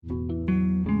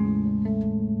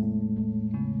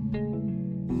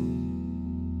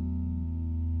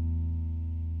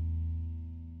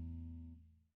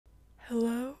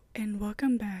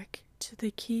The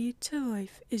key to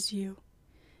life is you.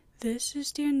 This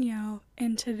is Danielle,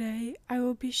 and today I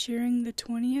will be sharing the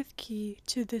 20th key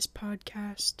to this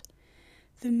podcast.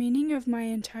 The meaning of my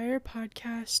entire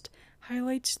podcast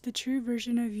highlights the true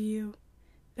version of you.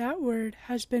 That word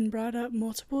has been brought up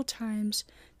multiple times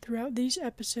throughout these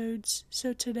episodes,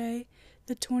 so today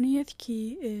the 20th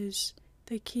key is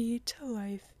the key to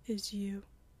life is you.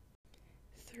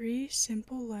 3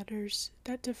 simple letters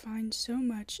that define so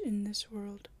much in this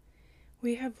world.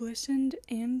 We have listened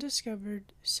and discovered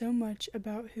so much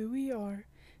about who we are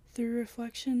through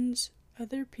reflections,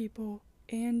 other people,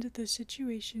 and the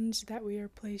situations that we are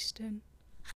placed in.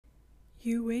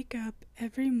 You wake up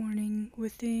every morning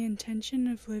with the intention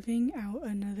of living out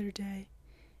another day.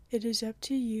 It is up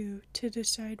to you to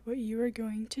decide what you are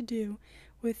going to do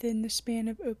within the span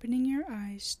of opening your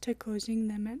eyes to closing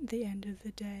them at the end of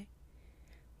the day.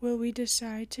 Will we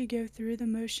decide to go through the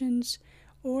motions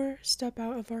or step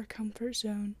out of our comfort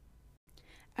zone?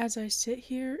 As I sit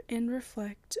here and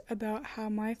reflect about how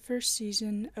my first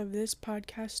season of this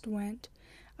podcast went,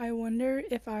 I wonder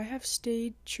if I have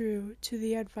stayed true to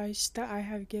the advice that I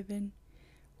have given.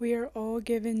 We are all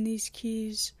given these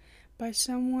keys by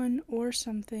someone or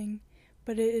something,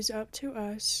 but it is up to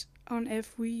us on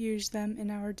if we use them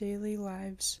in our daily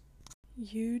lives.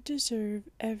 You deserve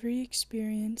every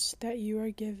experience that you are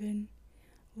given.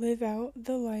 Live out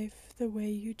the life the way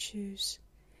you choose.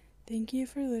 Thank you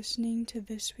for listening to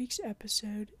this week's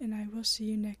episode, and I will see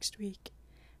you next week.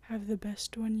 Have the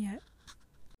best one yet.